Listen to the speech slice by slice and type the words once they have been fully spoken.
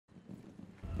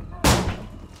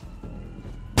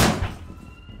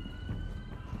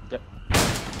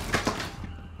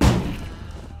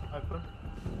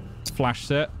flash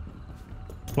set.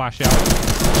 Flash out.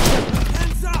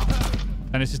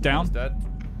 And this is down. Dead.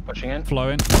 Pushing in.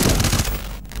 Flowing.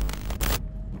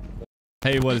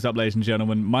 Hey, what is up, ladies and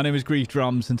gentlemen? My name is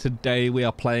Griefdrums, and today we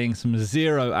are playing some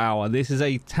 0 Hour. This is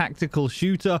a tactical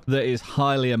shooter that is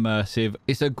highly immersive.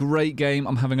 It's a great game.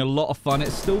 I'm having a lot of fun.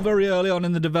 It's still very early on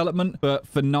in the development, but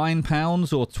for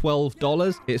 £9 or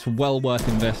 $12, it's well worth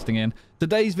investing in.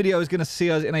 Today's video is going to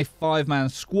see us in a 5-man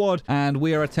squad, and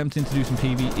we are attempting to do some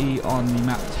PvE on the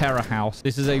map Terror House.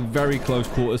 This is a very close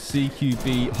quarters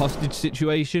CQB hostage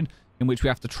situation in which we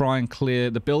have to try and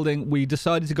clear the building. We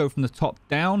decided to go from the top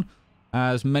down,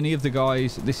 as many of the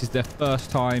guys, this is their first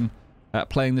time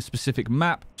playing this specific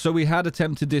map. So we had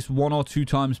attempted this 1 or 2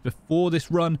 times before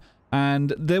this run,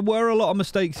 and there were a lot of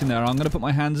mistakes in there. I'm going to put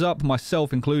my hands up,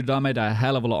 myself included. I made a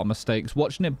hell of a lot of mistakes.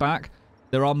 Watching it back,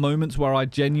 there are moments where I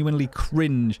genuinely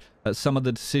cringe at some of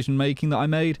the decision making that I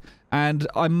made, and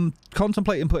I'm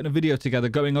contemplating putting a video together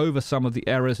going over some of the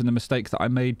errors and the mistakes that I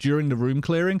made during the room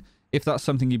clearing, if that's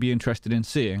something you'd be interested in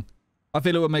seeing. I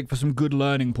feel it would make for some good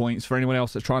learning points for anyone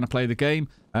else that's trying to play the game,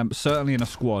 certainly in a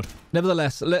squad.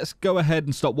 Nevertheless, let's go ahead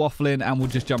and stop waffling, and we'll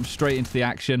just jump straight into the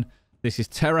action. This is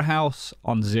Terror House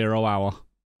on 0 Hour.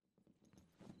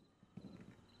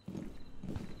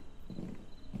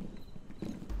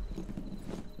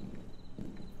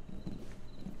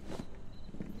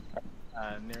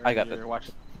 I got it. Watch.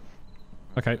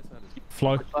 Okay,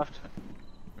 flow. Left.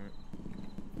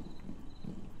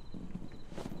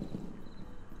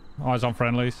 Eyes on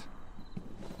friendlies.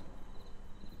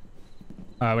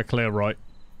 We're clear right.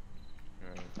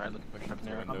 Alright, let's push up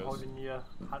near. I'm holding your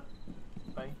hat,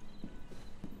 Bay. Do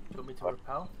you want me to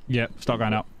repel? Yeah, start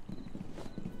going out.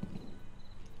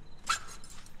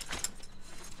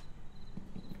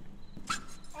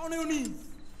 On your knees!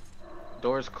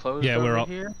 Doors closed. Yeah, we're over up.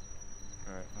 Here.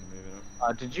 Alright, I'm moving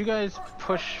up. Did you guys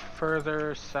push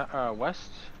further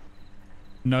west?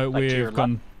 No, Like to your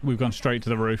we've gone straight to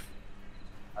the roof.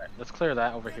 Alright, let's clear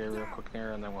that over here real quick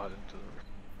near, and then we'll head into the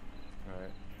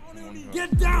roof. Alright.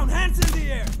 Get down! Hands in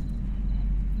the air!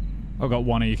 I've got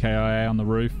 1 EKIA on the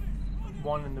roof.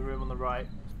 One in the room on the right.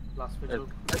 Last vigil.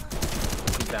 He's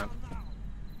down.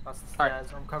 That's the Alright.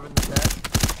 stairs. I'm covering the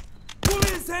stairs.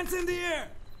 Police! Hands in the air!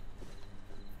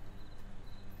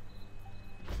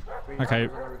 Okay.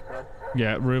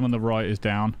 Yeah, room on the right is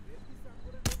down.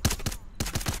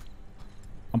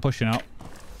 I'm pushing up.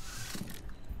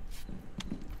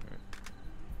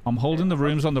 I'm holding the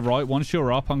rooms on the right. Once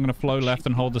you're up, I'm going to flow left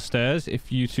and hold the stairs.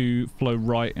 If you two flow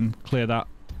right and clear that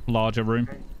larger room.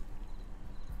 Okay.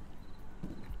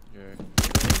 Yeah.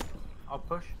 I'll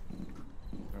push.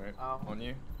 Alright, Ow. on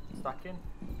you. Stacking.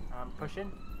 I'm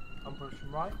pushing. I'm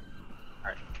pushing right.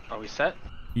 Alright, are we set?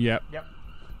 Yep. Yep.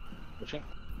 Pushing.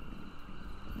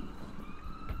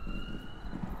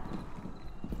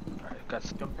 Alright, got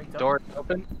Jump picked up. door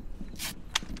open.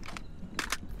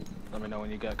 Let me know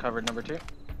when you got covered number 2.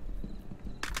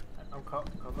 I'm covered.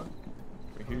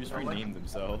 Wait, who's renamed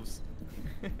themselves?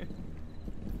 I'm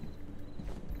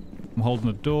holding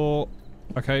the door.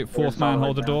 Okay, 4th man,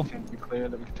 hold the door. Seems to be clear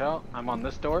that we can tell. I'm on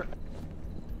this door.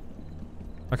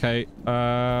 Okay,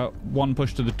 1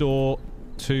 push to the door.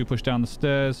 2 push down the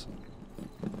stairs.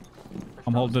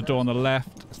 I'm holding the door on the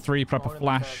left. 3 prep a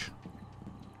flash.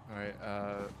 Alright,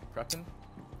 prepping.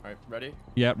 Alright, ready?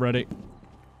 Yep, ready.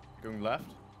 Going left.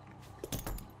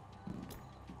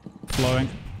 Flowing.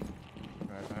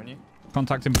 Alright, behind you.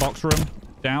 Contacting box room.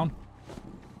 Down.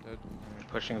 Dead.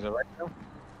 Pushing the right now.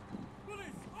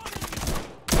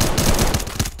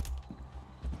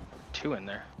 2 in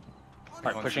there. Alright,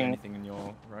 Can't see pushing. anything in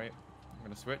your right. I'm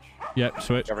gonna switch. Yep,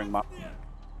 switch. Covering map.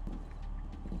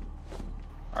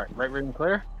 Alright, right room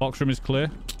clear. Box room is clear.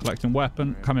 Collecting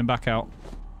weapon. Right. Coming back out.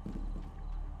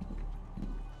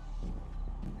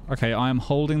 Okay, I am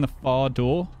holding the far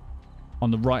door on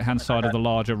the right-hand side of the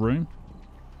larger room.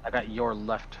 I got your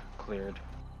left cleared.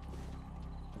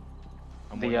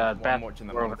 I'm The I'm watching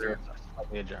the door over monitor. there is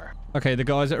slightly ajar. Okay, the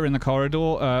guys that are in the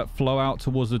corridor, flow out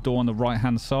towards the door on the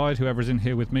right-hand side. Whoever's in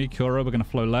here with me, Kuro, we're going to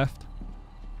flow left.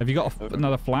 Have you got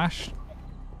another flash?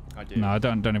 I do. No,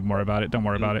 don't even worry about it. Don't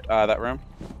worry about it. That room.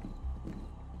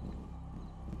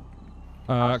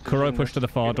 Kuro, push to the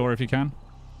far door if you can.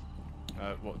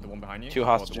 What, the one behind you? 2 Or the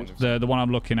one hostages. in- The one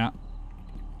I'm looking at.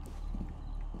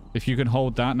 If you can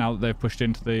hold that now that they've pushed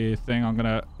into the thing, I'm going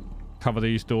to cover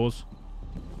these doors.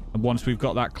 And once we've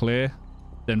got that clear,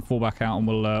 then fall back out and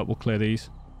we'll clear these.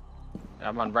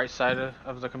 I'm on right side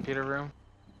of the computer room.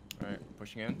 Alright,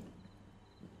 pushing in.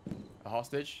 A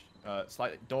hostage.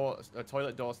 Slight door.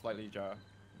 Toilet door slightly ajar.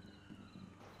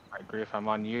 Alright, Grief, I'm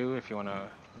on you if you wanna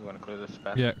clear this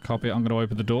path. Yeah, copy it. I'm going to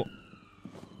open the door.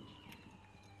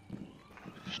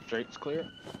 Straight's clear.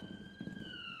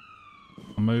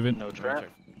 I'm moving. No trap.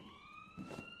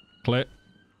 Clear.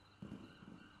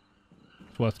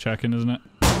 It's worth checking, isn't it?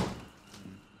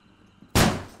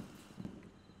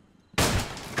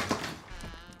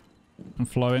 I'm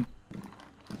flowing.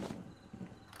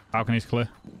 Balcony's clear.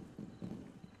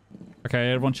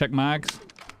 Okay, everyone check mags.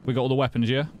 We got all the weapons,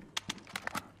 yeah?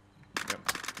 Yep.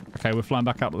 Okay, we're flying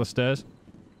back out to the stairs.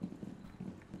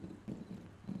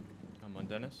 I'm on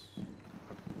Dennis.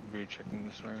 Rechecking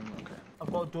this room. Okay.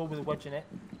 I've got a door with a wedge in it.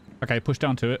 Okay, push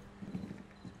down to it.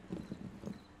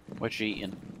 What you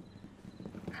eating?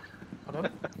 Pardon?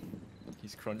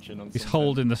 He's crunching on He's something.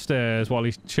 holding the stairs while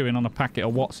he's chewing on a packet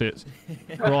of Whatsits.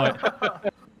 Right.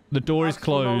 The door is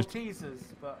closed. Teasers,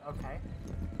 but okay.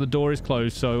 The door is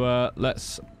closed, so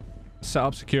let's set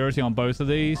up security on both of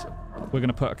these. We're going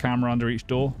to put a camera under each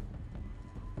door.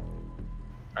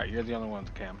 Alright, you're the only one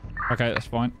with the cam. Okay, that's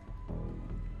fine.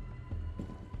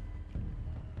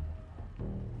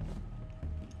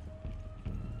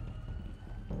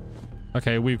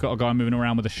 Okay, we've got a guy moving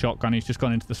around with a shotgun. He's just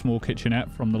gone into the small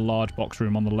kitchenette from the large box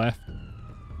room on the left.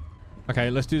 Okay,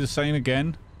 let's do the same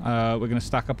again. We're going to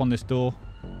stack up on this door.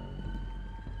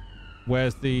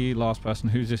 Where's the last person?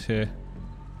 Who's this here?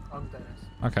 I'm Dennis.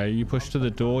 Okay, you push to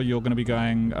the door. You're going to be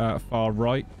going far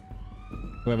right.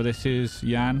 Whoever this is,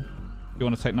 Jan. You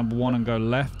want to take number 1 and go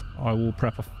left? I will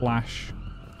prep a flash.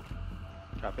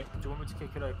 Copy. Do you want me to kick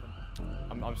it open?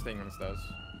 I'm staying on the stairs.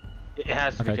 It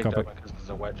has to be Okay, kicked copy. open because there's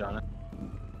a wedge on it.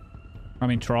 I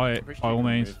mean, try it, Pretty by sure all you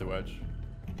can means. remove the wedge.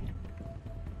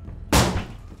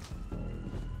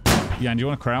 Jan, do you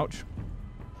want to crouch?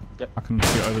 Yep. I can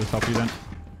shoot over the top of you then.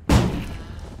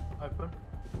 Open.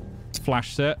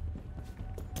 Flash set.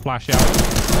 Flash out.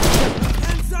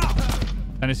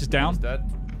 Dennis is down. He's dead.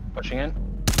 Pushing in.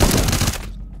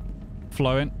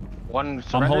 Flowing. One I'm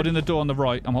surrendered. holding the door on the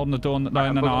right. I'm holding the door on the... No,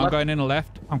 Right, no, no. I'm I'm left. going in the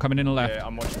left. I'm coming in the left. Yeah,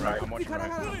 I'm watching right. I'm watching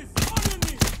right.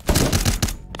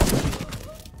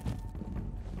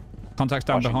 Contact's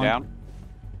down Washing behind. down.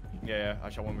 Yeah, I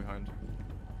shot one behind.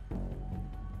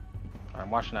 I'm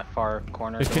watching that far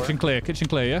corner Is door. kitchen clear? Kitchen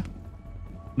clear, yeah?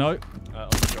 No?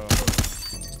 Let's go.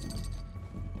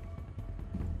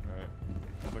 Alright.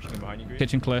 I'm pushing him behind you, Grease.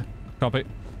 Kitchen clear. Copy.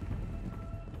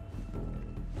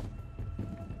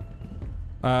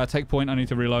 Take point. I need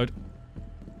to reload.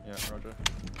 Yeah, roger.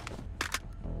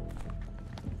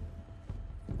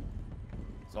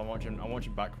 So I'm watching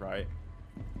back right.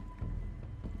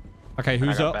 Okay, I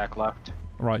who's got up? back left.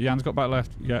 Right, Jan's got back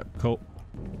left. Yeah, cool.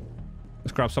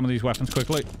 Let's grab some of these weapons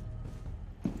quickly.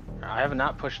 I have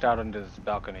not pushed out into this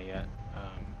balcony yet.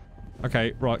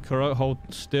 Okay, right, Kuro, hold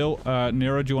still.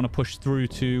 Nero, do you want to push through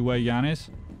to where Jan is?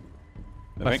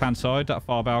 Left-hand side, that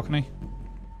far balcony.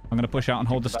 I'm going to push out and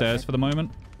hold the stairs for the moment.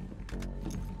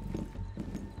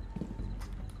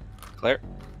 Clear.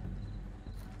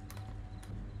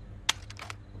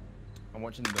 I'm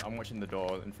watching the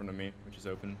door in front of me, which is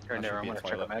open. Here and That there, should I'm be a gonna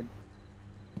check the toilet. mag.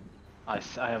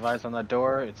 I have eyes on that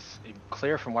door. It's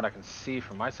clear from what I can see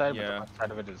from my side, but Yeah. the left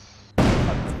side of it is...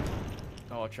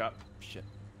 Oh, trap. Shit.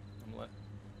 I'm lit.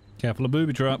 Careful of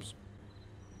booby traps.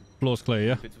 Floor's clear,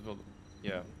 yeah? Pits with all the...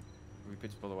 Yeah. We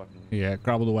pits with all the weapons. Yeah,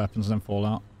 grab all the weapons and then fall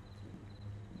out.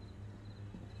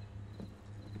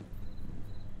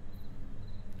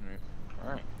 Alright.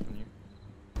 Alright. On you.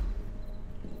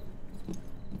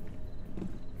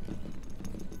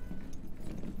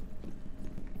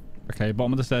 Okay,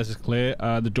 bottom of the stairs is clear.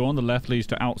 The door on the left leads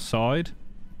to outside.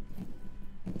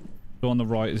 Door on the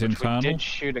right is Which internal. We did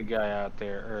shoot a guy out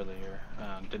there earlier.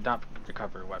 Did not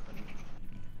recover a weapon.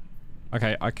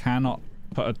 Okay, I cannot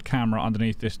put a camera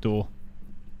underneath this door.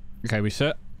 Okay, we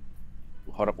set.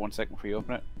 Hold up 1 second before you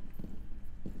open it.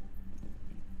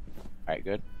 Alright,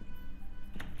 good.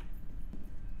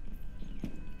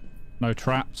 No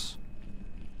traps.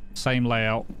 Same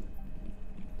layout.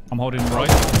 I'm holding right.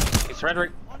 He's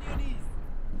surrendering. I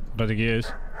don't think he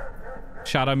is.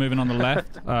 Shadow moving on the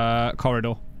left.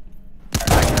 Corridor.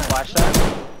 I can flash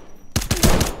that.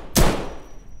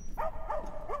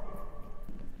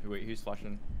 Wait, who's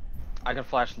flashing? I can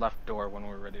flash left door when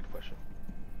we're ready to push it.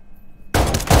 Oh,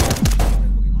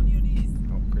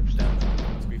 Grief's down.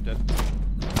 Grief dead.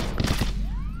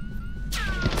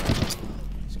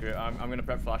 Screw it. I'm gonna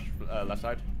prep flash left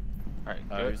side. Alright, Who's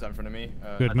good. that in front of me?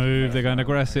 Good move. They're going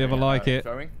aggressive. I like it.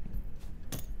 Throwing.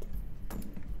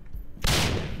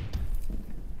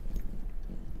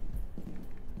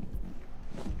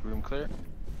 Room clear.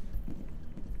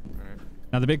 Alright.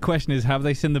 Now the big question is, have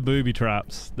they seen the booby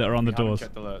traps that are on the We haven't doors?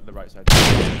 checked the right side.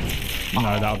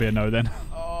 No, that'll be a no then.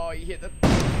 Oh, you hit the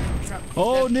trap.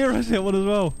 Oh, Nero's hit one as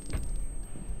well.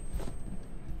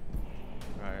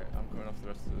 Right, I'm coming off the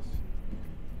rest of this.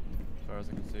 As far as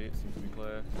I can see, it seems to be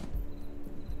clear.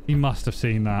 He must have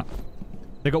seen that.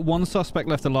 They got one suspect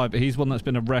left alive, but he's one that's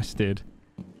been arrested.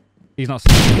 He's not.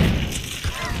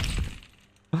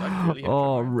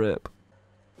 Oh, rip.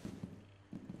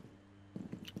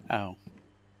 Oh.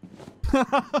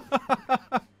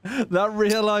 That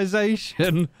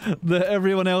realization that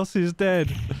everyone else is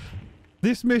dead.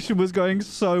 This mission was going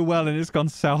so well and it's gone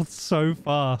south so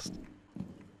fast.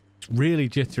 It's really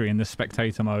jittery in the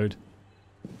spectator mode,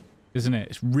 isn't it?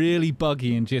 It's really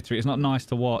buggy and jittery. It's not nice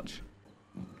to watch.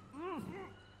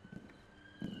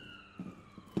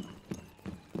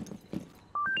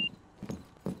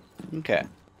 Okay.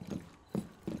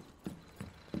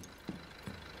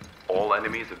 All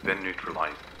enemies have been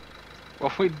neutralized.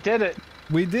 Well, we did it.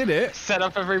 We did it. Set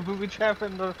up every booby trap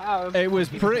in the house. It was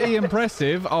pretty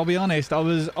impressive. I'll be honest. I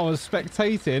was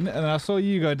spectating and I saw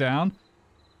you go down,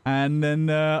 and then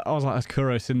I was like, "Has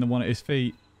Kuros seen the one at his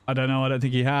feet?" I don't know. I don't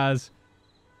think he has.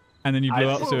 And then you blew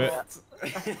up to it.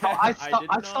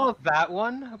 I saw that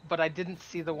one, but I didn't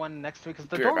see the one next to me because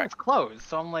the door was closed.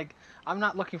 So I'm like, I'm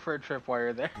not looking for a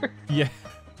tripwire there. Yeah.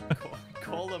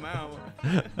 Call them out.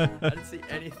 I didn't see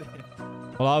anything.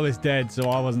 Well, I was dead, so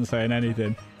I wasn't saying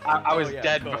anything. I was yeah,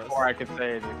 dead before I could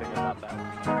say anything about that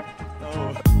one.